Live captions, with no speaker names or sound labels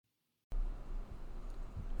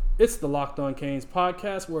It's the Locked On Canes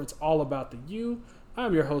podcast where it's all about the U.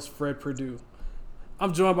 I'm your host, Fred Purdue.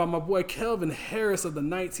 I'm joined by my boy Kelvin Harris of the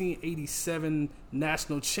 1987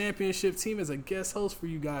 National Championship team as a guest host for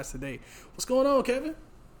you guys today. What's going on, Kevin?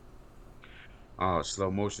 Oh,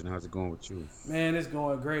 slow motion. How's it going with you? Man, it's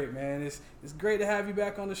going great, man. It's great to have you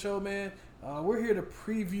back on the show, man. We're here to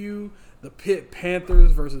preview the Pitt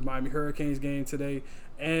Panthers versus Miami Hurricanes game today.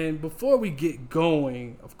 And before we get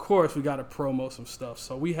going, of course, we got to promo some stuff.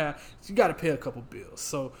 So you got to pay a couple bills.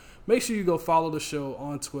 So make sure you go follow the show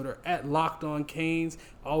on Twitter at Locked On Canes.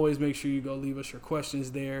 Always make sure you go leave us your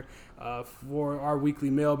questions there for our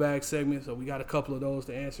weekly mailbag segment. So we got a couple of those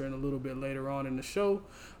to answer in a little bit later on in the show.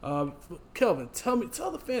 Kelvin, tell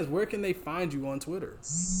the fans, where can they find you on Twitter?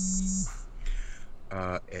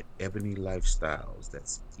 At Ebony Lifestyles.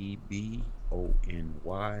 That's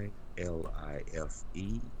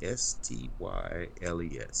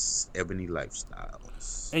EBONYLIFESTYLES. Ebony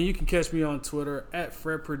Lifestyles. And you can catch me on Twitter at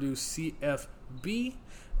FredPurdueCFB.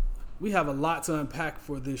 We have a lot to unpack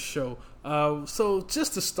for this show. So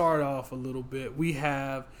just to start off a little bit, we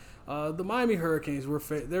have the Miami Hurricanes.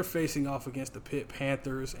 They're facing off against the Pitt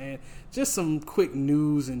Panthers, and just some quick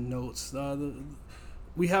news and notes.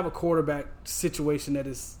 We have a quarterback situation that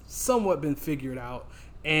has somewhat been figured out,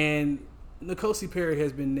 and N'Kosi Perry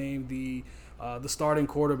has been named the starting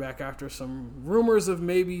quarterback after some rumors of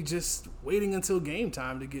maybe just waiting until game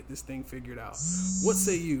time to get this thing figured out. What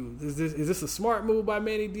say you? Is this a smart move by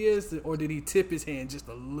Manny Diaz, or did he tip his hand just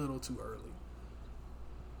a little too early?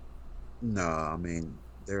 No, I mean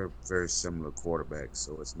they're very similar quarterbacks,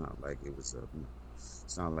 so it's not like it's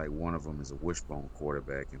not like one of them is a wishbone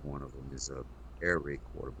quarterback and one of them is a air raid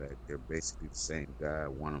quarterback. They're basically the same guy.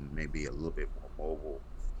 One of them may be a little bit more mobile,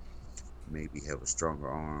 maybe have a stronger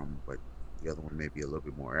arm, but the other one may be a little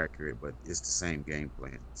bit more accurate. But it's the same game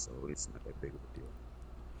plan, so it's not that big of a deal.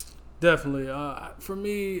 Definitely. For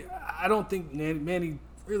me, I don't think Manny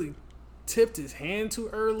really tipped his hand too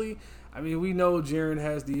early. I mean, we know Jaren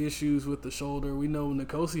has the issues with the shoulder. We know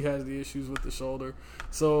N'Kosi has the issues with the shoulder.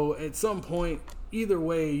 So at some point, either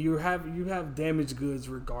way, you have damaged goods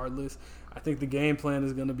regardless. I think the game plan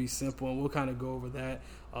is going to be simple, and we'll kind of go over that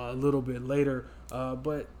a little bit later.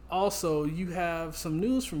 But also, you have some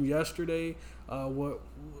news from yesterday where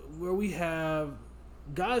we have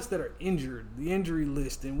guys that are injured, the injury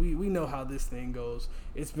list, and we know how this thing goes.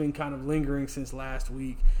 It's been kind of lingering since last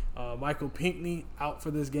week. Michael Pinckney out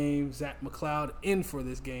for this game. Zach McLeod in for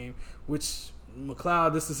this game, which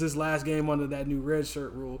McLeod, this is his last game under that new red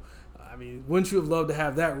shirt rule. I mean, wouldn't you have loved to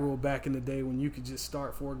have that rule back in the day when you could just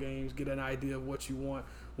start 4 games, get an idea of what you want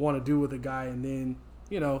to do with a guy, and then,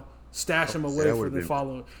 stash him away for the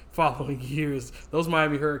following years? Those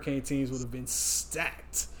Miami Hurricane teams would have been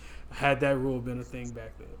stacked had that rule been a thing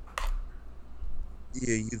back then.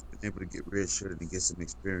 Yeah, you've been able to get redshirted and get some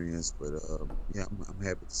experience, but yeah, I'm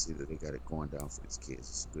happy to see that they got it going down for these kids.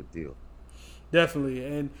 It's a good deal. Definitely.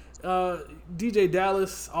 And DJ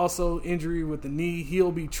Dallas, also injury with the knee.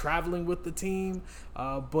 He'll be traveling with the team,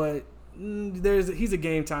 but he's a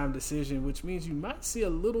game time decision, which means you might see a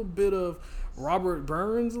little bit of Robert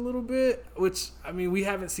Burns a little bit, which, I mean, we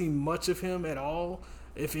haven't seen much of him at all,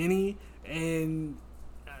 if any, and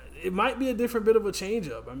it might be a different bit of a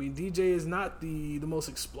changeup. I mean, DJ is not the most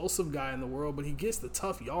explosive guy in the world, but he gets the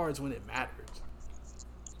tough yards when it matters.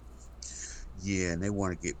 Yeah, and they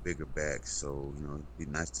want to get bigger backs, so it'd be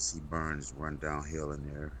nice to see Burns run downhill in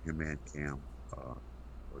there. Him and Cam, or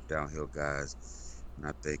downhill guys, and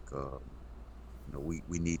I think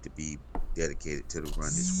we need to be dedicated to the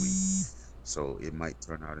run this week. So it might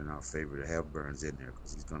turn out in our favor to have Burns in there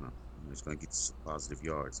because he's gonna get some positive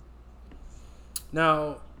yards.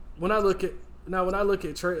 Now, when I look at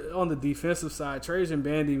on the defensive side, Trajan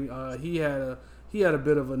Bandy, he had a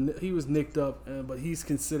bit of he was nicked up, but he's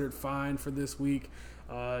considered fine for this week.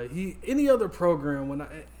 Any other program,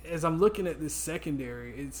 as I'm looking at this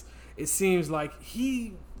secondary, it seems like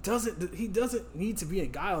he doesn't need to be a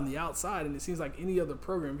guy on the outside, and it seems like any other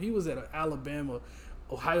program. He was at Alabama,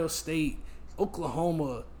 Ohio State,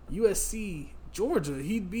 Oklahoma, USC, Georgia.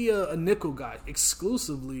 He'd be a nickel guy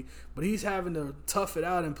exclusively, but he's having to tough it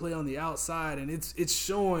out and play on the outside, and it's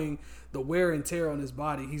showing the wear and tear on his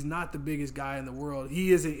body. He's not the biggest guy in the world.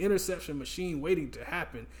 He is an interception machine waiting to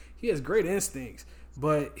happen. He has great instincts,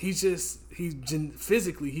 but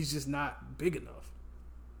physically he's just not big enough.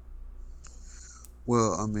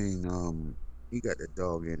 Well, I mean, he got that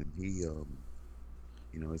dog in him.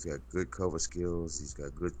 He's got good cover skills. He's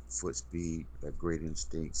got good foot speed. Got great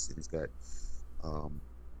instincts, and he's got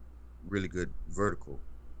really good vertical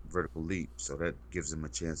leap. So that gives him a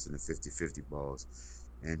chance in the 50-50 balls.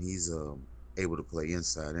 And he's able to play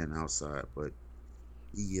inside and outside. But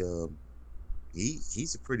he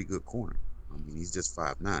he's a pretty good corner. I mean, he's just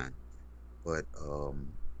 5'9", but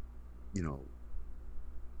you know,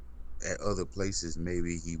 at other places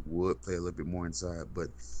maybe he would play a little bit more inside. But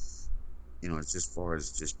it's just far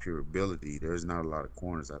as just pure ability. There's not a lot of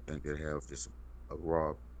corners I think that have just a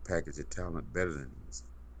raw package of talent better than this.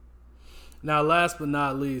 Now, last but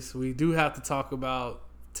not least, we do have to talk about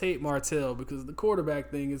Tate Martell, because the quarterback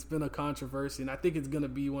thing has been a controversy, and I think it's going to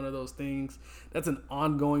be one of those things that's an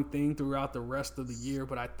ongoing thing throughout the rest of the year.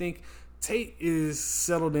 But I think Tate is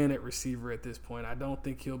settled in at receiver at this point. I don't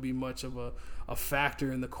think he'll be much of a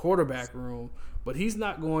factor in the quarterback room, but he's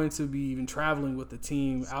not going to be even traveling with the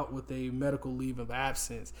team out with a medical leave of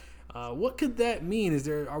absence. What could that mean?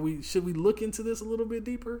 Should we look into this a little bit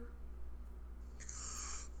deeper?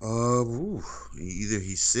 Either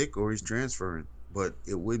he's sick or he's transferring. But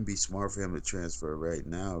it wouldn't be smart for him to transfer right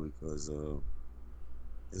now because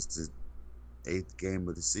it's the 8th game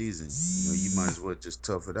of the season. You might as well just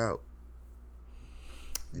tough it out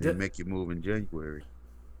and then make your move in January.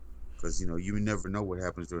 Because you never know what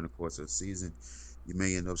happens during the course of the season. You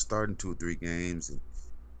may end up starting 2 or 3 games and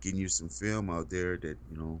getting you some film out there that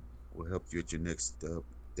will help you at your next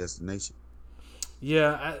destination.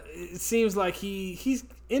 Yeah, it seems like he's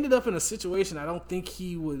ended up in a situation I don't think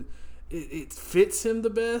he would. It fits him the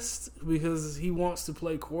best because he wants to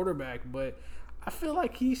play quarterback, but I feel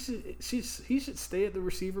like he should stay at the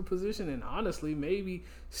receiver position and honestly maybe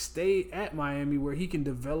stay at Miami where he can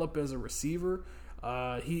develop as a receiver.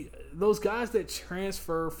 Those guys that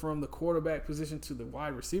transfer from the quarterback position to the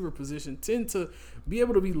wide receiver position tend to be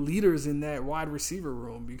able to be leaders in that wide receiver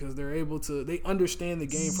room because they understand the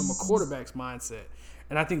game from a quarterback's mindset.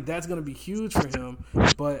 And I think that's going to be huge for him,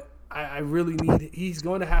 but I really he's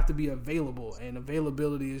going to have to be available, and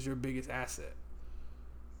availability is your biggest asset.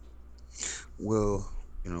 Well,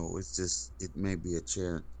 it may be a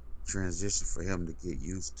transition for him to get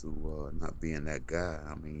used to not being that guy.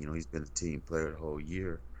 I mean, he's been a team player the whole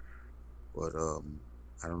year, but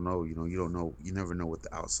I don't know. You don't know. You never know what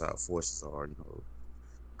the outside forces are.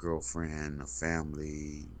 Girlfriend, a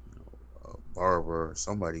family, a barber,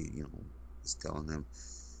 somebody, is telling them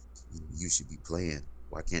you should be playing.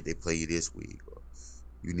 Why can't they play you this week? Or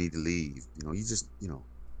you need to leave.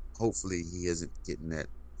 Hopefully he isn't getting that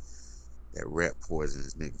rat poison,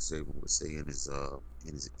 as Nick Saban would say, in his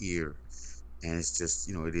ear. And it's just,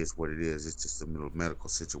 it is what it is. It's just a medical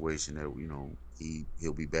situation that,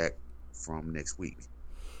 he'll be back from next week.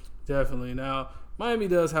 Definitely. Now, Miami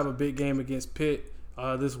does have a big game against Pitt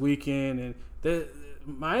this weekend, and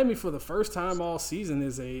Miami, for the first time all season,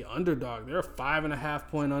 is a underdog. They're a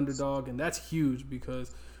 5.5-point underdog, and that's huge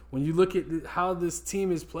because when you look at how this team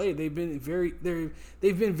has played, they've been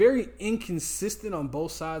very inconsistent on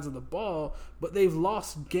both sides of the ball, but they've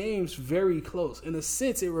lost games very close. In a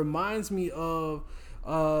sense, it reminds me of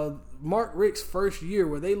Mark Richt's first year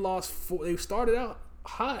where they lost they started out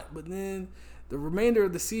hot, but then the remainder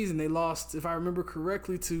of the season, they lost, if I remember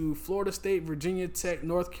correctly, to Florida State, Virginia Tech,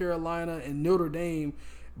 North Carolina, and Notre Dame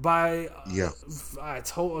by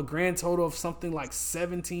a grand total of something like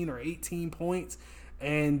 17 or 18 points.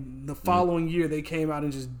 And the following year, they came out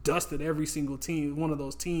and just dusted every single one of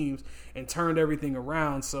those teams, and turned everything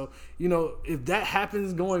around. So, if that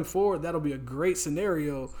happens going forward, that'll be a great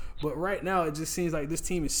scenario. But right now, it just seems like this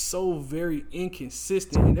team is so very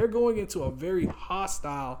inconsistent, and they're going into a very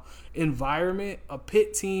hostile environment, a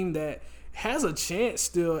Pitt team that has a chance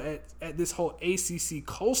still at this whole ACC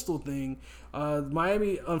Coastal thing.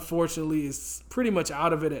 Miami, unfortunately, is pretty much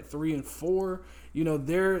out of it at 3-4.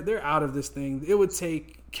 They're out of this thing. It would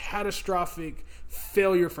take catastrophic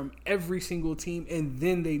failure from every single team, and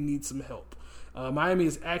then they need some help. Miami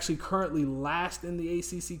is actually currently last in the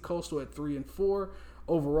ACC Coastal at 3-4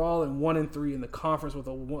 overall, and 1-3 in the conference with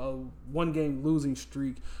a one-game losing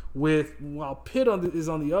streak. While Pitt is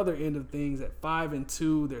on the other end of things at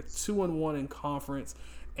 5-2, they're 2-1 in conference,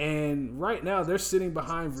 and right now they're sitting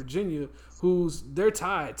behind Virginia, they're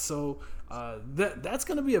tied. So. That's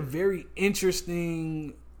going to be a very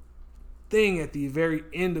interesting thing at the very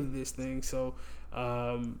end of this thing. So,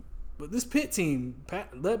 but this Pitt team,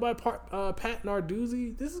 led by Pat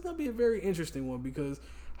Narduzzi, this is going to be a very interesting one because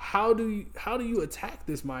how do you attack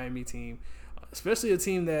this Miami team, especially a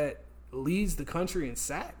team that leads the country in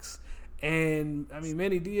sacks? And I mean,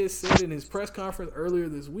 Manny Diaz said in his press conference earlier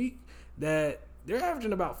this week that they're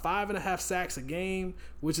averaging about 5.5 sacks a game,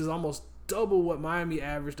 which is almost double what Miami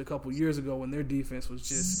averaged a couple years ago when their defense was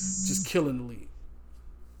just killing the league.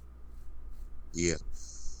 Yeah,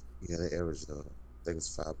 they averaged I think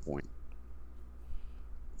it's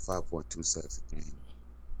 5.2 sacks a game.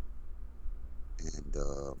 and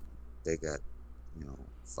they got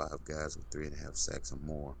 5 guys with 3.5 sacks or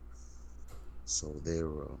more. So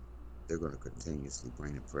they're going to continuously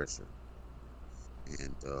bring the pressure,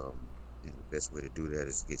 and the best way to do that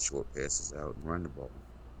is to get short passes out and run the ball.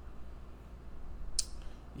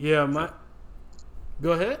 Yeah, So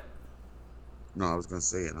go ahead. no, I was going to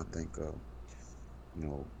say, and I think you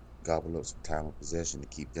know gobble up some time of possession to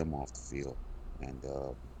keep them off the field, and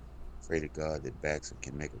pray to God that Baxter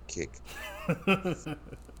can make a kick.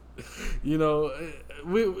 You know,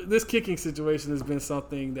 this kicking situation has been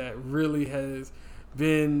something that really has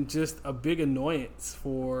been just a big annoyance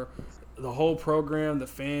for the whole program, the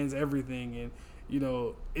fans, everything. And,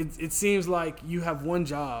 it seems like you have one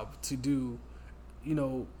job to do, you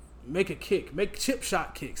know, make a kick, make chip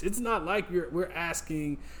shot kicks. It's not like we're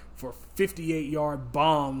asking for 58-yard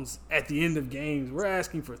bombs at the end of games. We're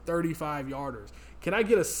asking for 35-yarders. Can I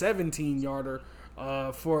get a 17-yarder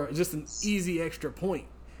for just an easy extra point?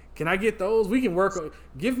 Can I get those? We can work on.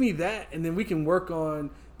 Give me that, and then we can work on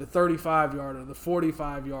the 35-yarder, the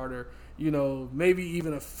 45-yarder. Maybe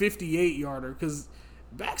even a 58-yarder, because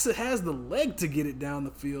Baxter has the leg to get it down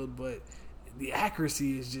the field, but the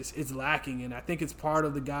accuracy is it's lacking, and I think it's part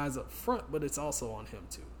of the guys up front, but it's also on him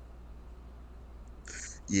too.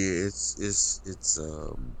 Yeah, it's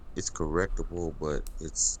correctable, but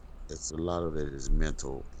it's a lot of it is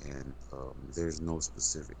mental, and there's no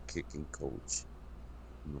specific kicking coach,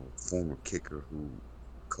 former kicker who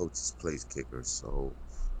coaches place kickers. So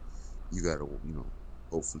you gotta,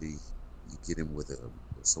 hopefully you get him with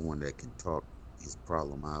someone that can talk his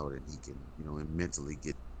problem out, and he can, and mentally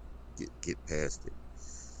get past it.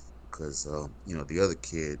 Because the other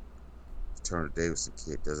kid, Turner Davidson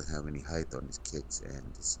kid, doesn't have any height on his kicks, and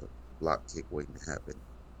it's a block kick waiting to happen.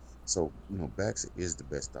 So, Baxter is the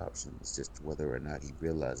best option. It's just whether or not he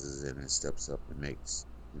realizes it and steps up and makes,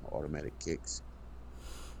 automatic kicks.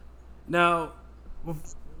 Now,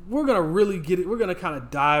 we're gonna really get it. We're gonna kind of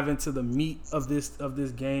dive into the meat of this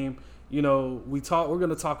game. We're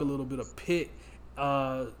gonna talk a little bit of Pitt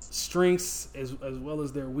strengths as well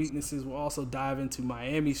as their weaknesses. We'll also dive into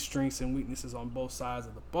Miami's strengths and weaknesses on both sides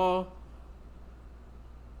of the ball.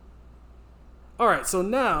 All right, so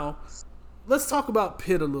now let's talk about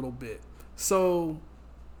Pitt a little bit. So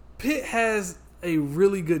Pitt has a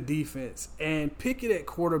really good defense, and Pickett at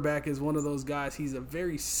quarterback is one of those guys. He's a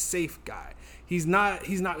very safe guy. He's not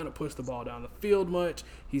going to push the ball down the field much.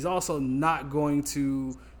 He's also not going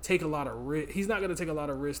to take a lot of risk. He's not going to take a lot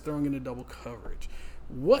of risk throwing into double coverage.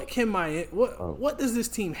 What does this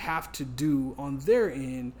team have to do on their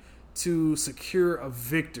end to secure a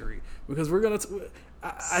victory? Because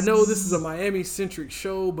I know this is a Miami-centric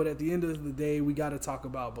show, but at the end of the day, we got to talk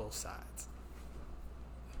about both sides.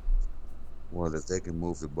 Well, if they can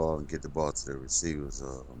move the ball and get the ball to the receivers,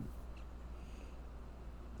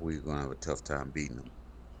 we're going to have a tough time beating them.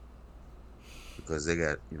 Because they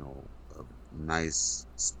got, a nice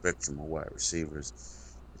spectrum of wide receivers,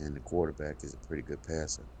 and the quarterback is a pretty good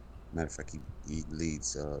passer. Matter of fact, he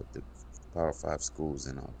leads the Power 5 schools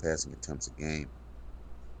in passing attempts a game.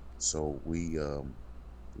 So we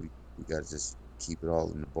got to just keep it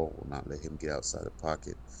all in the bowl, not let him get outside the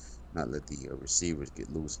pocket, not let the receivers get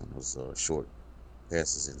loose on those short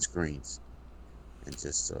passes and screens, and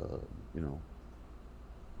just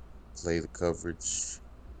play the coverage,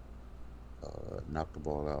 knock the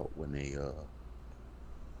ball out when they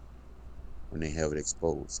have it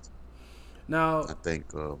exposed. Now, I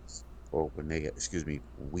think, or when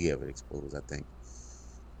we have it exposed, I think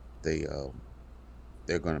they're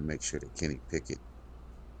going to make sure that Kenny Pickett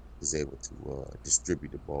is able to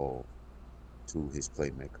distribute the ball to his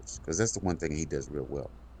playmakers, because that's the one thing he does real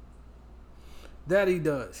well. That he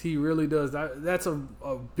does. He really does. That's a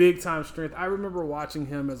big time strength. I remember watching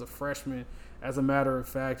him as a freshman. As a matter of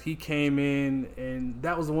fact, he came in, and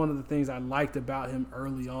that was one of the things I liked about him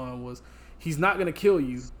early on was he's not going to kill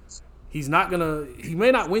you. He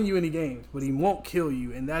may not win you any games, but he won't kill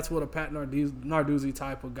you, and that's what a Pat Narduzzi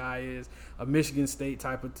type of guy is, a Michigan State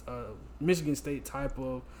type of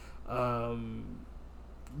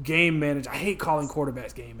game manager. I hate calling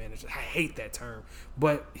quarterbacks game managers. I hate that term,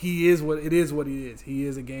 but he is what he is. He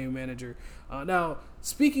is a game manager. Now,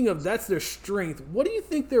 speaking of that's their strength, what do you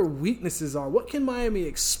think their weaknesses are? What can Miami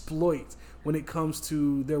exploit when it comes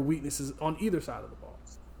to their weaknesses on either side of the ball?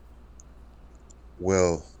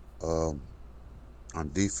 Well, on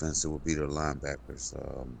defense, it would be their linebackers.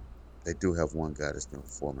 They do have one guy that's been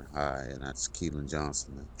performing high, and that's Keelan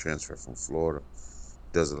Johnson, the transfer from Florida.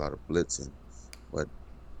 Does a lot of blitzing, but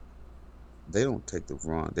they don't take the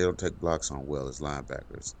run. They don't take blocks on well as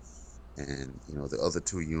linebackers. And, the other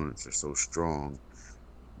two units are so strong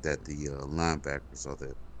that the linebackers are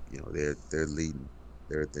they're leading,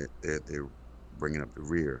 they're bringing up the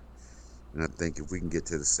rear. And I think if we can get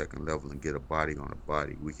to the second level and get a body on a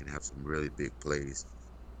body, we can have some really big plays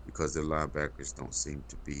because their linebackers don't seem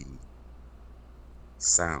to be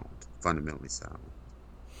sound, fundamentally sound,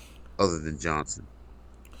 other than Johnson.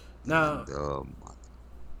 Now,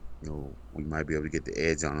 And we might be able to get the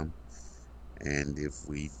edge on them, and if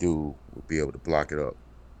we do, we'll be able to block it up.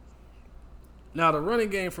 Now, the running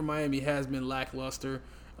game for Miami has been lackluster.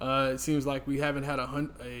 It seems like we haven't had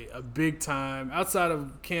a big time outside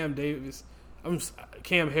of Cam Harris,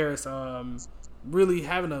 really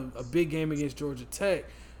having a big game against Georgia Tech.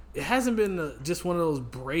 It hasn't been just one of those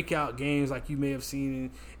breakout games like you may have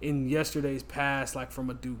seen in yesterday's past, like from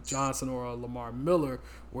a Duke Johnson or a Lamar Miller,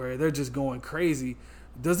 where they're just going crazy.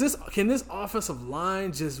 Can this offensive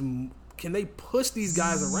line can they push these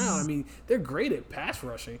guys around? I mean, they're great at pass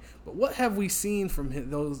rushing, but what have we seen from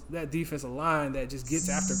that defensive line that just gets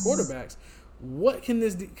after quarterbacks? What can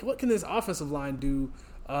this offensive line do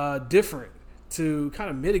different to kind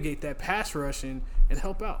of mitigate that pass rushing and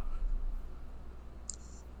help out?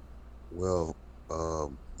 Well,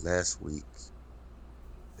 last week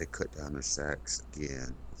they cut down their sacks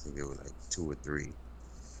again. I think it was like 2 or 3,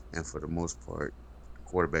 and for the most part, the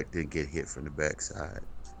quarterback didn't get hit from the backside.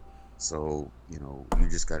 So, you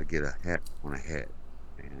just got to get a hat on a hat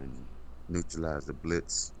and neutralize the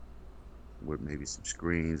blitz with maybe some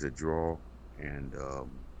screens, a draw, and,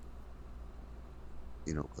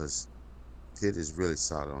 because Pitt is really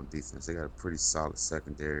solid on defense. They got a pretty solid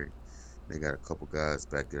secondary. They got a couple guys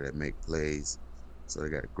back there that make plays. So they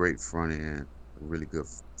got a great front end, a really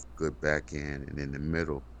good back end, and in the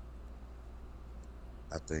middle,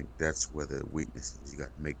 I think that's where the weakness is. You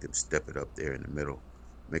got to make them step it up there in the middle.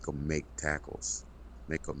 Make them make tackles,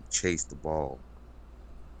 make them chase the ball,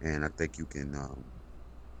 and I think you can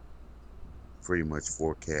pretty much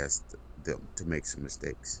forecast them to make some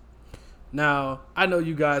mistakes. Now, I know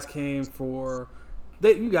you guys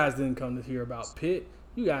you guys didn't come to hear about Pitt.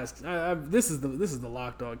 You guys, this is the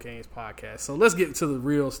Locked On Canes podcast. So let's get to the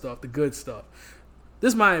real stuff, the good stuff.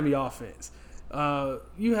 This Miami offense.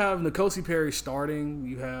 You have N'Kosi Perry starting.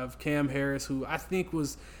 You have Cam Harris, who I think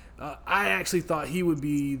was. I actually thought he would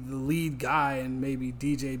be the lead guy and maybe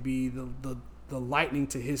DJ be the lightning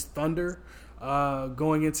to his thunder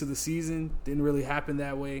going into the season. Didn't really happen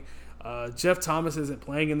that way. Jeff Thomas isn't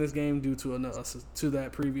playing in this game due to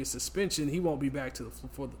that previous suspension. He won't be back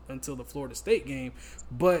until the Florida State game.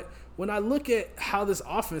 But when I look at how this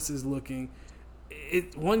offense is looking,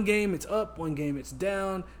 one game it's up, one game it's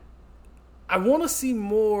down. I want to see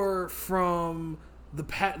more from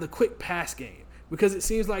the quick pass game. Because it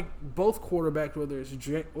seems like both quarterbacks, whether it's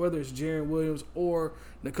Jarren Williams or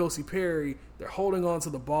N'Kosi Perry, they're holding on to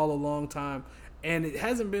the ball a long time, and it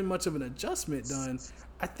hasn't been much of an adjustment done.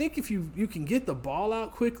 I think if you can get the ball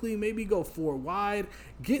out quickly, maybe go 4 wide,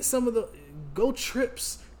 get go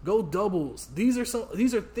trips, go doubles. These are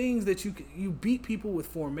things that you beat people with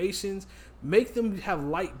formations, make them have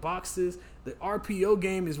light boxes. The RPO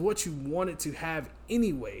game is what you want it to have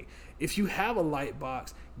anyway. If you have a light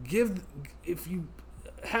box, if you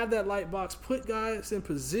have that light box, put guys in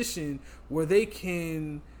position where they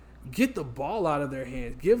can get the ball out of their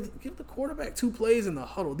hands. Give the quarterback 2 plays in the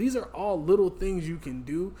huddle. These are all little things you can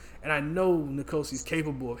do, and I know N'Kosi's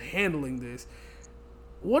capable of handling this.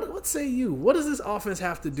 What say you? What does this offense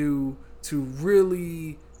have to do to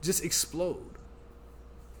really just explode?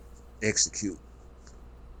 Execute.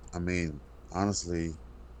 I mean, honestly,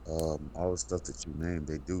 all the stuff that you named,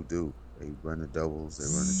 they do. They run the doubles, they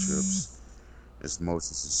run the trips, there's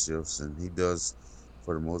motions and shifts, and he does,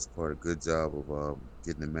 for the most part, a good job of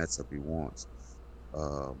getting the matchup he wants.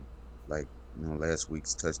 Last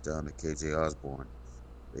week's touchdown to KJ Osborne,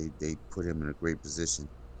 they put him in a great position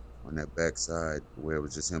on that backside where it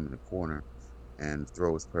was just him in the corner, and the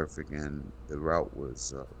throw was perfect, and the route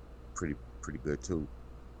was pretty good too.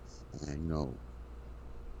 And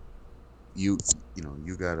you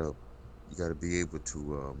gotta be able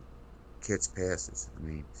to catch passes. I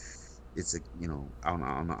mean, it's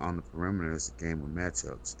on the perimeter, it's a game of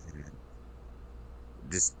matchups, and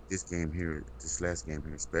this last game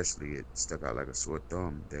here especially, it stuck out like a sore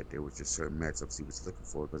thumb that there was just certain matchups he was looking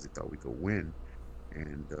for because he thought we could win,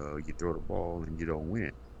 and you throw the ball and you don't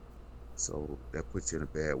win, so that puts you in a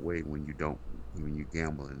bad way when you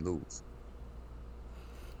gamble and lose.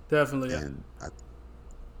 Definitely. And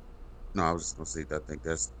I was just gonna say that I think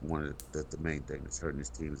that's one of the main thing that's hurting this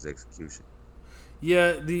team is execution.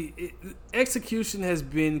 Yeah, the execution has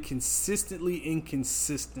been consistently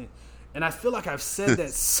inconsistent. And I feel like I've said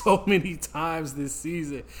that so many times this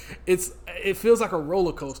season. It feels like a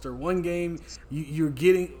roller coaster. One game you're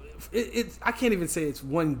getting it. I can't even say it's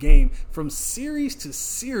one game. From series to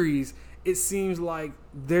series, it seems like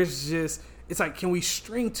there's just. It's like, can we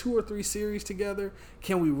string 2 or 3 series together?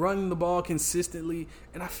 Can we run the ball consistently?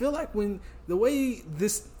 And I feel like when the way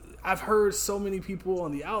this, I've heard so many people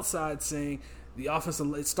on the outside saying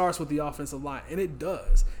it starts with the offensive line, and it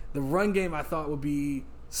does. The run game I thought would be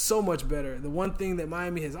so much better. The one thing that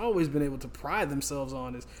Miami has always been able to pride themselves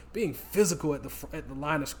on is being physical at the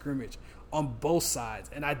line of scrimmage on both sides,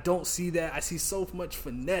 and I don't see that. I see so much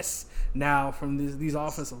finesse now from these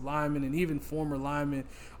offensive linemen and even former linemen.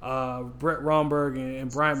 Brett Romberg and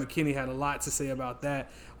Brian McKinney had a lot to say about that.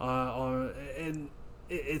 And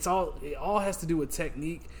it all has to do with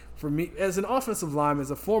technique. For me, as an offensive lineman,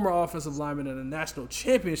 as a former offensive lineman and a national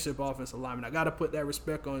championship offensive lineman, I got to put that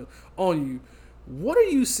respect on you. What are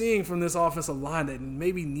you seeing from this offensive line that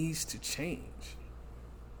maybe needs to change?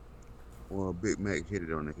 Well, Big Mac hit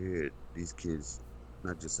it on the head. These kids,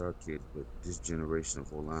 not just our kids, but this generation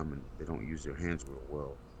of O-linemen, they don't use their hands real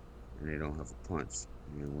well, and they don't have a punch.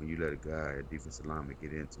 And when you let a guy, a defensive lineman,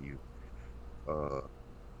 get into you,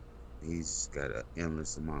 he's got an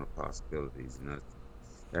endless amount of possibilities. And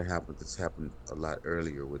that happened. This happened a lot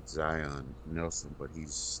earlier with Zion Nelson, but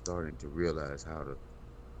he's starting to realize how to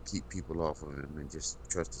keep people off of him and just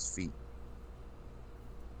trust his feet.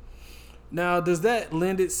 Now, does that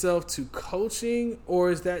lend itself to coaching,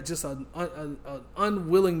 or is that just an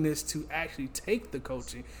unwillingness to actually take the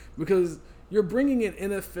coaching? Because you're bringing in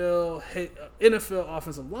NFL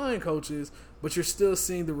offensive line coaches, but you're still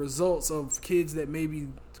seeing the results of kids that maybe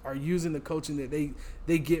are using the coaching that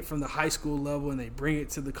they get from the high school level and they bring it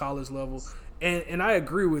to the college level. And I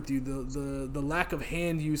agree with you. The lack of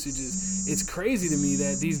hand usage it's crazy to me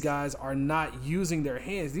that these guys are not using their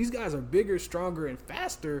hands. These guys are bigger, stronger, and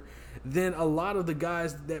faster than a lot of the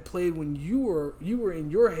guys that played when you were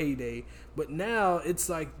in your heyday. But now it's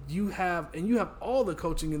like you have all the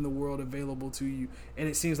coaching in the world available to you, and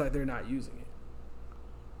it seems like they're not using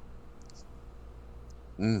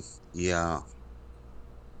it. Yeah,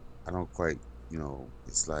 I don't quite.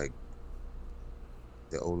 It's like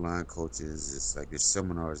the O-line coaches, it's like there's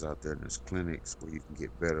seminars out there and there's clinics where you can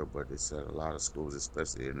get better, but it's at a lot of schools,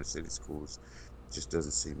 especially inner city schools, it just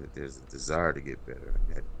doesn't seem that there's a desire to get better.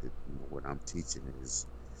 And what I'm teaching is,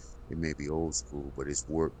 it may be old school, but it's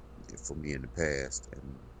worked for me in the past, and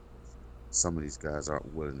some of these guys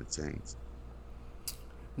aren't willing to change.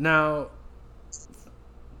 Now,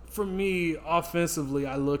 for me, offensively,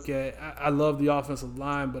 I love the offensive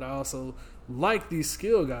line, but I also like these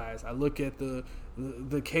skill guys. I look at the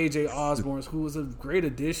KJ Osborns, who was a great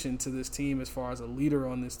addition to this team as far as a leader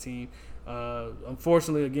on this team.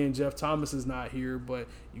 Unfortunately, again, Jeff Thomas is not here, but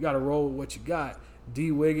you got to roll with what you got.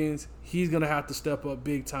 D. Wiggins, he's going to have to step up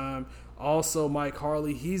big time. Also, Mike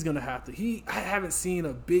Harley, he's going to have to. I haven't seen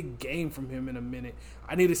a big game from him in a minute.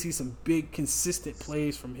 I need to see some big, consistent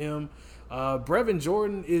plays from him. Brevin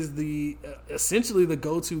Jordan is essentially the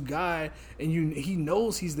go-to guy, and he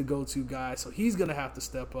knows he's the go-to guy, so he's going to have to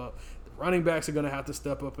step up. The running backs are going to have to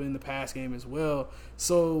step up in the pass game as well.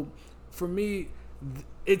 So, for me,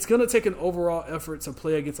 it's going to take an overall effort to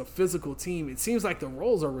play against a physical team. It seems like the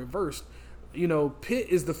roles are reversed. Pitt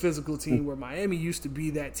is the physical team where Miami used to be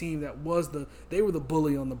that team that they were the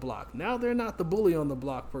bully on the block. Now they're not the bully on the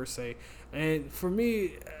block per se. And for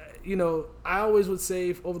me, I always would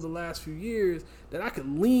say over the last few years that I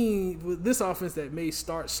could lean with this offense that may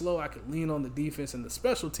start slow. I could lean on the defense and the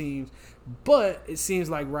special teams, but it seems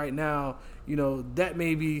like right now, that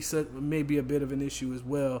may be a bit of an issue as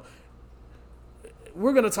well.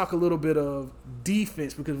 We're going to talk a little bit of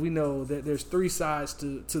defense because we know that there's 3 sides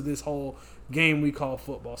to this whole game we call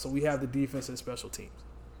football. So we have the defense and special teams.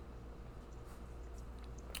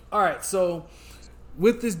 All right, so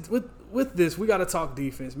with this, we got to talk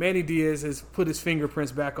defense. Manny Diaz has put his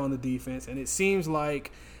fingerprints back on the defense, and it seems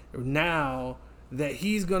like now that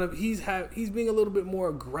he's being a little bit more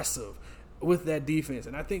aggressive with that defense.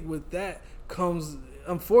 And I think with that comes,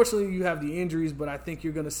 unfortunately, you have the injuries, but I think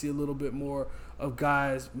you're going to see a little bit more of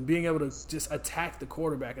guys being able to just attack the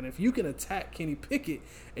quarterback. And if you can attack Kenny Pickett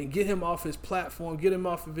and get him off his platform,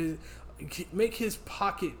 make his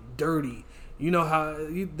pocket dirty. You know how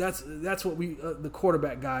that's what the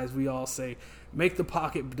quarterback guys, we all say, make the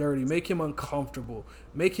pocket dirty, make him uncomfortable,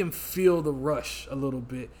 make him feel the rush a little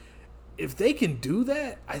bit. If they can do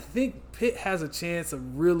that, I think Pitt has a chance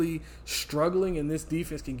of really struggling, and this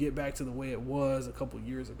defense can get back to the way it was a couple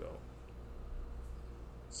years ago.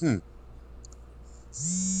 They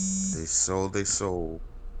sold,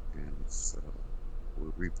 and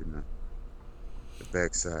we're reaping the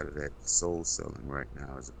backside of that soul selling right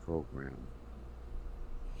now is a program.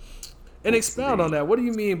 And expound on that. What do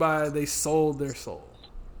you mean by they sold their soul?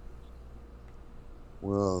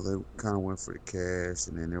 Well, they kind of went for the cash,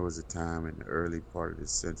 and then there was a time in the early part of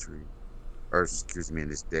this century, or excuse me, in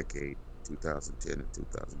this decade, 2010 and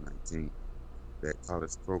 2019, that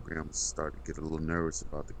college programs started to get a little nervous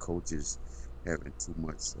about the coaches having too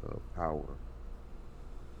much power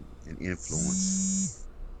and influence.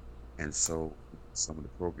 And so some of the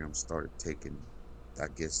programs started taking, I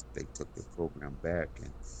guess they took their program back,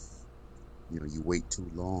 and you wait too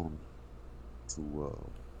long to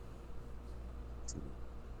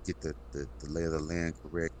get the lay of the land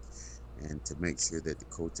correct, and to make sure that the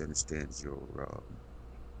coach understands your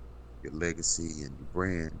legacy and your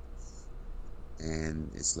brand. And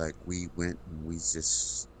it's like we went and we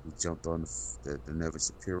jumped on the Nevin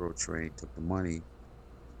Shapiro train, took the money,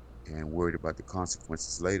 and worried about the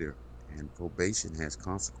consequences later. And probation has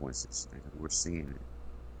consequences, and we're seeing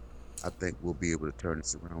it. I think we'll be able to turn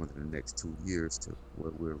this around within the next 2 years to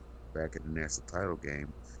where we're back in the national title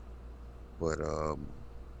game. But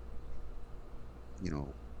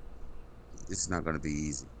it's not going to be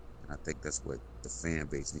easy, and I think that's what the fan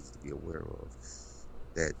base needs to be aware of.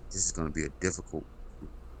 That this is going to be a difficult,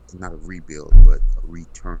 not a rebuild, but a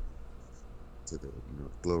return to the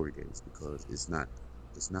glory days, because it's not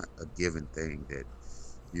a given thing that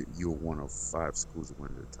you're one of 5 schools that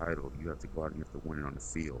win the title. You have to go out and you have to win it on the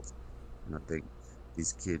field. And I think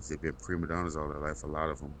these kids, they've been prima donnas all their life. A lot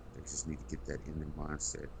of them, they just need to get that in their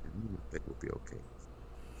mindset, and I think we'll be okay.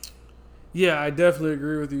 Yeah, I definitely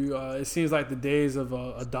agree with you. It seems like the days of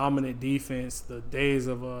a dominant defense, the days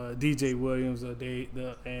of DJ Williams,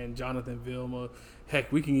 and Jonathan Vilma. Heck,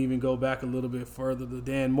 we can even go back a little bit further, the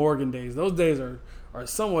Dan Morgan days. Those days are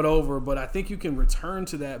somewhat over, but I think you can return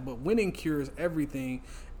to that. But winning cures everything.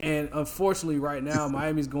 And unfortunately, right now,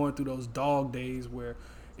 Miami's going through those dog days where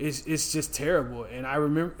it's just terrible. And I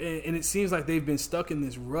remember, and it seems like they've been stuck in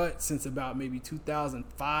this rut since about maybe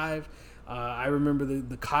 2005. I remember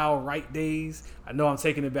the Kyle Wright days. I know I'm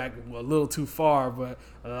taking it back a little too far, but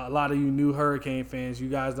a lot of you new Hurricane fans, you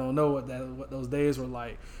guys don't know what those days were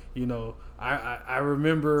like. I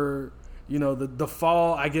remember, the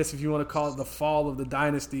fall, I guess if you want to call it the fall of the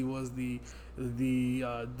dynasty, was the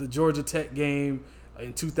Georgia Tech game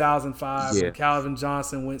in 2005 when Calvin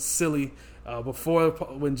Johnson went silly. Before,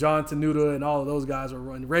 when John Tenuta and all of those guys were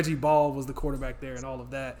running, Reggie Ball was the quarterback there and all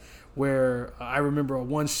of that, where I remember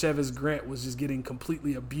one Chevis Grant was just getting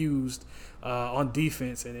completely abused on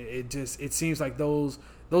defense, and it seems like those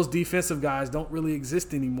defensive guys don't really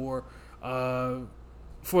exist anymore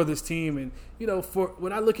for this team. And for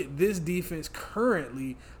when I look at this defense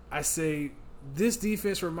currently, I say this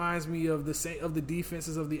defense reminds me of the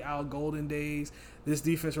defenses of the Al Golden days. This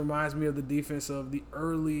defense reminds me of the defense of the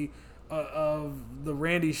early of the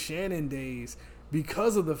Randy Shannon days,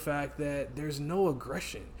 because of the fact that there's no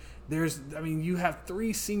aggression. You have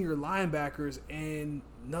 3 senior linebackers and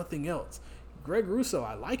nothing else. Greg Russo,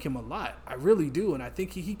 I like him a lot. I really do, and I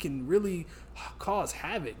think he can really cause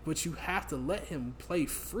havoc, but you have to let him play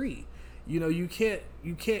free. You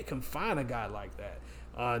can't confine a guy like that.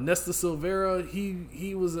 Nesta Silvera,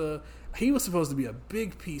 he was supposed to be a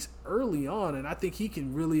big piece early on, and I think he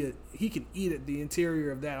can eat at the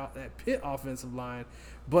interior of that Pitt offensive line.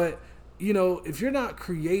 But if you're not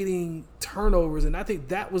creating turnovers, and I think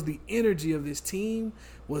that was the energy of this team,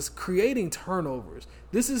 was creating turnovers.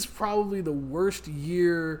 This is probably the worst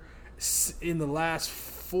year in the last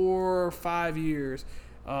 4 or 5 years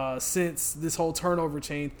since this whole turnover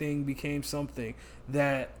chain thing became something,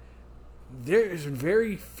 that there's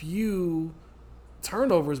very few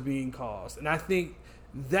turnovers being caused. And I think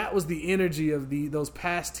that was the energy of those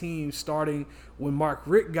past teams, starting when Mark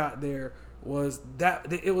Richt got there, was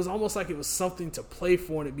that it was almost like it was something to play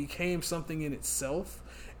for, and it became something in itself.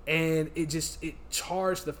 And it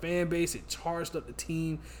charged the fan base, it charged up the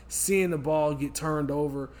team, seeing the ball get turned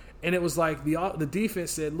over. And it was like the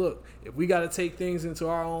defense said, look, if we got to take things into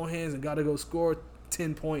our own hands and got to go score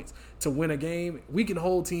 10 points to win a game, we can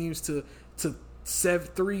hold teams to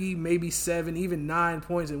 3, maybe 7, even 9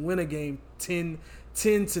 points and win a game 10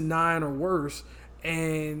 to 9 or worse.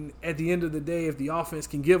 And at the end of the day, if the offense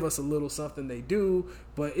can give us a little something, they do.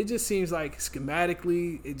 But it just seems like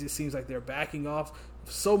schematically, it just seems like they're backing off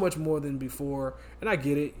so much more than before. And I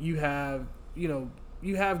get it. You have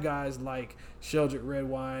guys like Sheldrick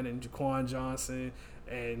Redwine and Jaquan Johnson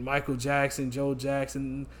and Michael Jackson, Joe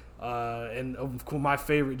Jackson, and my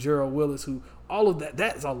favorite, Gerald Willis, who all of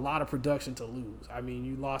that's a lot of production to lose. I mean,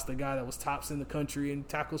 you lost a guy that was tops in the country in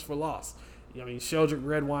tackles for loss. I mean, Sheldrick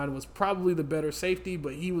Redwine was probably the better safety,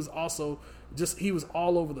 but he was also he was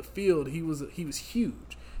all over the field. He was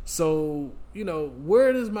huge. So,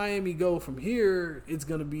 where does Miami go from here?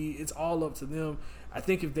 It's all up to them. I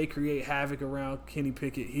think if they create havoc around Kenny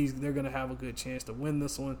Pickett, they're going to have a good chance to win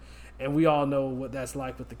this one. And we all know what that's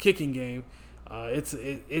like with the kicking game.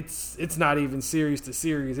 It's not even series to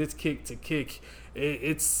series. It's kick to kick.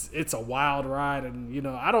 It's a wild ride, and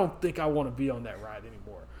I don't think I want to be on that ride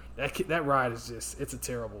anymore. That ride is it's a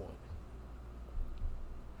terrible one.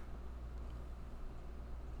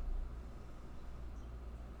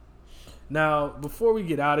 Now, before we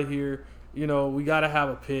get out of here, we got to have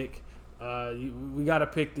a pick. We got to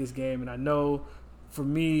pick this game, and I know for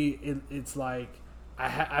me, it's like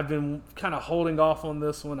I've been kind of holding off on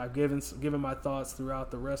this one. I've given my thoughts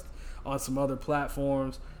throughout the rest on some other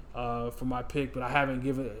platforms for my pick, but I haven't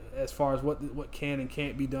given it as far as what can and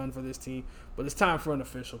can't be done for this team. But it's time for an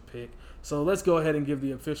official pick. So let's go ahead and give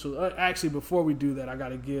the official. Actually, before we do that, I got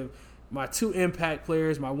to give my two impact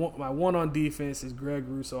players. My one on defense is Greg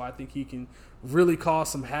Rousseau. I think he can really cause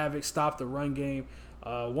some havoc, stop the run game.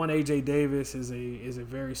 One AJ Davis is a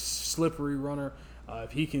very slippery runner.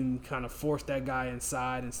 If he can kind of force that guy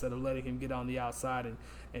inside instead of letting him get on the outside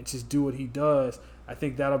and just do what he does, I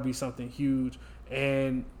think that'll be something huge.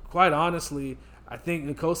 And quite honestly, I think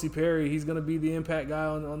N'Kosi Perry, he's going to be the impact guy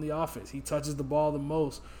on the offense. He touches the ball the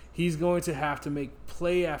most. He's going to have to make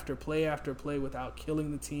play after play after play without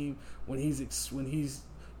killing the team when he's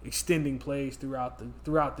extending plays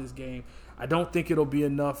throughout this game. I don't think it'll be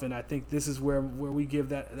enough, and I think this is where we give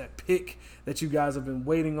that pick that you guys have been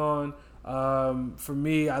waiting on. For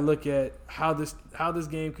me, I look at how this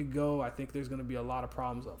game could go. I think there's going to be a lot of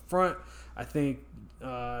problems up front. I think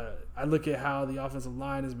I look at how the offensive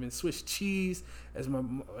line has been Swiss cheese, as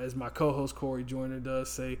my co-host Corey Joyner does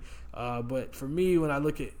say. But for me, when I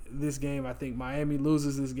look at this game, I think Miami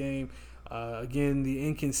loses this game. Again,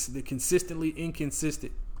 the consistently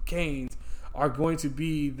inconsistent Canes are going to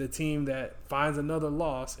be the team that finds another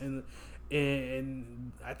loss, and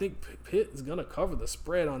I think Pitt is going to cover the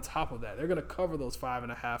spread on top of that. They're going to cover those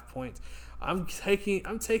 5.5 points. I'm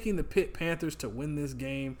taking the Pitt Panthers to win this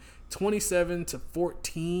game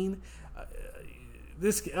 27-14.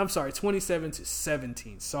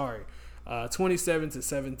 27-17. Sorry.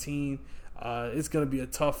 27-17. It's going to be a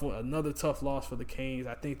tough one, another tough loss for the Canes.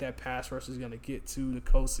 I think that pass rush is going to get to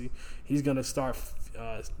N'Kosi. He's going to start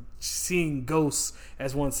seeing ghosts,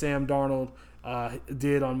 as one Sam Darnold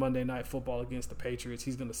did on Monday Night Football against the Patriots.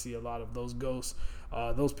 He's going to see a lot of those ghosts.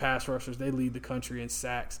 Those pass rushers, they lead the country in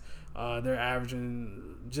sacks. They're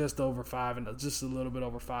averaging just over 5 and just a little bit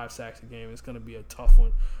over 5 sacks a game. It's going to be a tough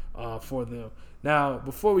one for them. Now,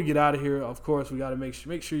 before we get out of here, of course, we got to make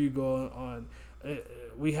sure you go on.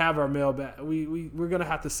 We have our mailbag. We're going to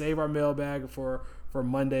have to save our mailbag for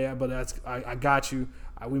Monday, but I got you.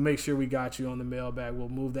 We make sure we got you on the mailbag. We'll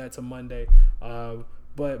move that to Monday.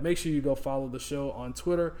 But make sure you go follow the show on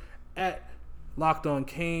Twitter at Locked On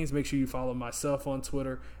Canes. Make sure you follow myself on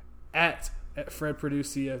Twitter at Fred Purdue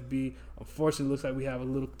CFB. Unfortunately, it looks like we have a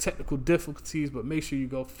little technical difficulties, but make sure you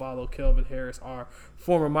go follow Kelvin Harris, our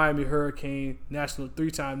former Miami Hurricane,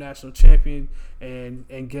 3-time national champion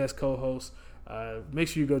and guest co-host. Make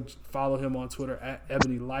sure you go follow him on Twitter at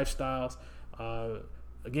Ebony Lifestyles.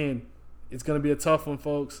 Again, it's going to be a tough one,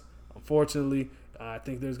 folks. Unfortunately, I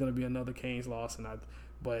think there's going to be another Canes loss,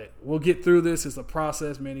 but we'll get through this. It's a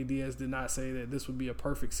process. Manny Diaz did not say that this would be a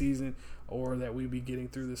perfect season or that we'd be getting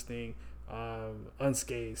through this thing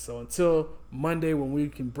unscathed. So until Monday, when we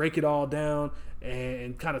can break it all down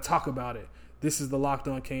and kind of talk about it, this is the Locked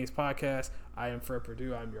On Canes podcast. I am Fred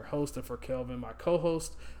Purdue. I'm your host, and for Kelvin, my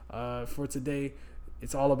co-host for today,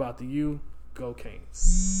 it's all about the U. Go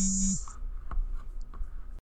Canes.